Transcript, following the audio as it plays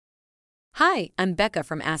Hi, I'm Becca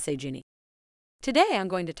from Assay Genie. Today I'm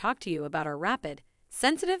going to talk to you about our rapid,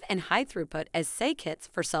 sensitive, and high-throughput assay kits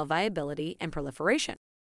for cell viability and proliferation.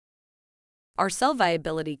 Our cell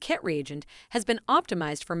viability kit reagent has been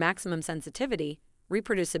optimized for maximum sensitivity,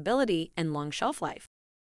 reproducibility, and long shelf life.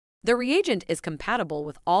 The reagent is compatible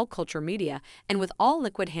with all culture media and with all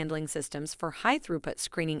liquid handling systems for high-throughput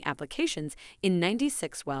screening applications in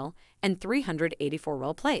 96-well and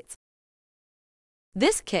 384-well plates.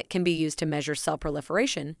 This kit can be used to measure cell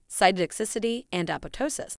proliferation, cytotoxicity, and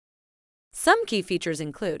apoptosis. Some key features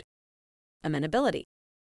include amenability.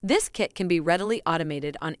 This kit can be readily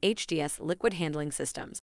automated on HDS liquid handling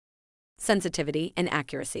systems. Sensitivity and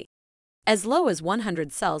accuracy. As low as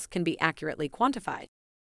 100 cells can be accurately quantified.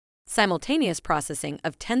 Simultaneous processing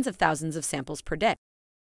of tens of thousands of samples per day.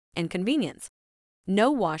 And convenience. No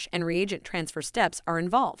wash and reagent transfer steps are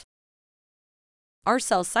involved. Our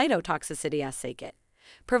cell cytotoxicity assay kit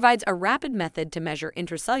provides a rapid method to measure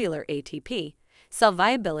intracellular ATP, cell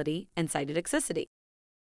viability, and cytotoxicity.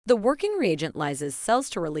 The working reagent lyses cells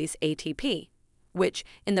to release ATP, which,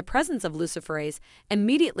 in the presence of luciferase,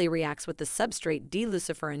 immediately reacts with the substrate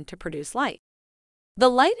D-luciferin to produce light. The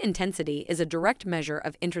light intensity is a direct measure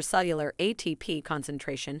of intracellular ATP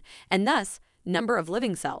concentration and thus number of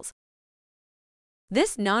living cells.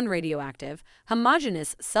 This non-radioactive,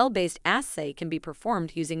 homogeneous cell-based assay can be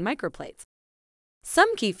performed using microplates.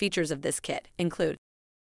 Some key features of this kit include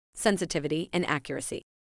sensitivity and accuracy.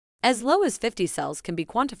 As low as 50 cells can be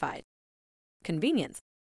quantified. Convenience.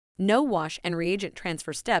 No wash and reagent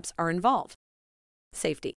transfer steps are involved.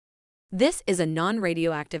 Safety. This is a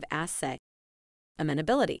non-radioactive assay.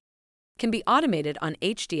 Amenability. Can be automated on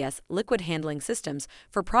HDS liquid handling systems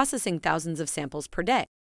for processing thousands of samples per day.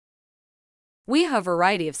 We have a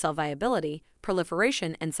variety of cell viability,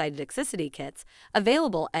 proliferation, and cytotoxicity kits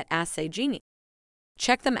available at Assay Genie.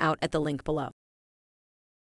 Check them out at the link below.